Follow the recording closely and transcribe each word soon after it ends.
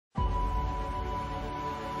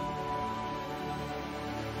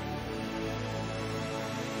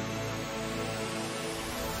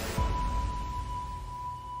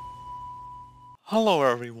Hello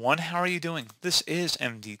everyone, how are you doing? This is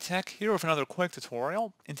MD Tech here with another quick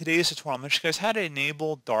tutorial. In today's tutorial, I'm going to show you guys how to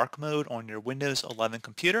enable dark mode on your Windows 11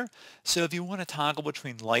 computer. So if you want to toggle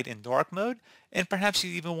between light and dark mode, and perhaps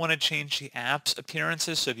you even want to change the app's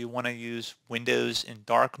appearances. So if you want to use Windows in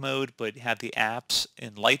dark mode, but have the apps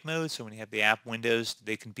in light mode, so when you have the app windows,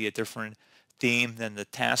 they can be a different theme than the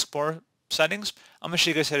taskbar settings. I'm going to show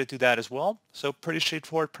you guys how to do that as well. So pretty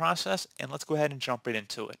straightforward process, and let's go ahead and jump right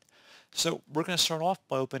into it. So we're going to start off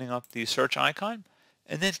by opening up the search icon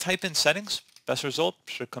and then type in settings. Best result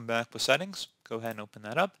should come back with settings. Go ahead and open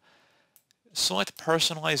that up. Select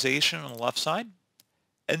personalization on the left side.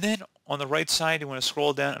 And then on the right side, you want to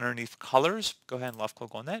scroll down underneath colors. Go ahead and left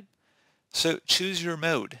click on that. So choose your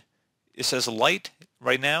mode. It says light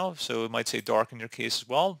right now, so it might say dark in your case as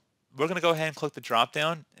well. We're going to go ahead and click the drop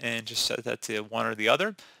down and just set that to one or the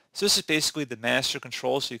other. So this is basically the master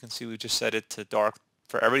control. So you can see we just set it to dark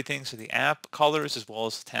for everything. So the app colors as well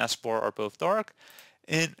as the taskbar are both dark.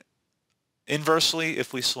 And inversely,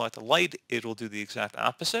 if we select a light, it will do the exact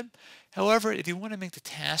opposite. However, if you want to make the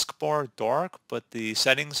taskbar dark, but the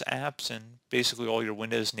settings apps and basically all your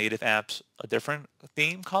Windows native apps a different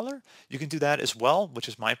theme color, you can do that as well, which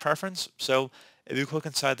is my preference. So if you click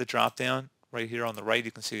inside the drop down right here on the right,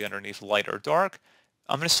 you can see underneath light or dark.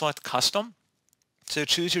 I'm going to select custom. So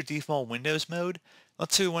choose your default Windows mode.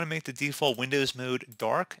 Let's say we want to make the default Windows mode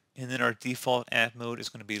dark, and then our default app mode is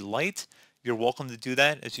going to be light. You're welcome to do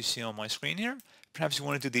that as you see on my screen here. Perhaps you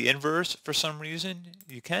want to do the inverse for some reason,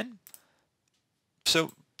 you can.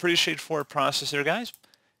 So pretty straightforward process here, guys.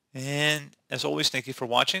 And as always, thank you for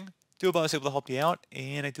watching. Do hope I was able to help you out,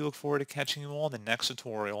 and I do look forward to catching you all in the next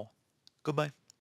tutorial. Goodbye.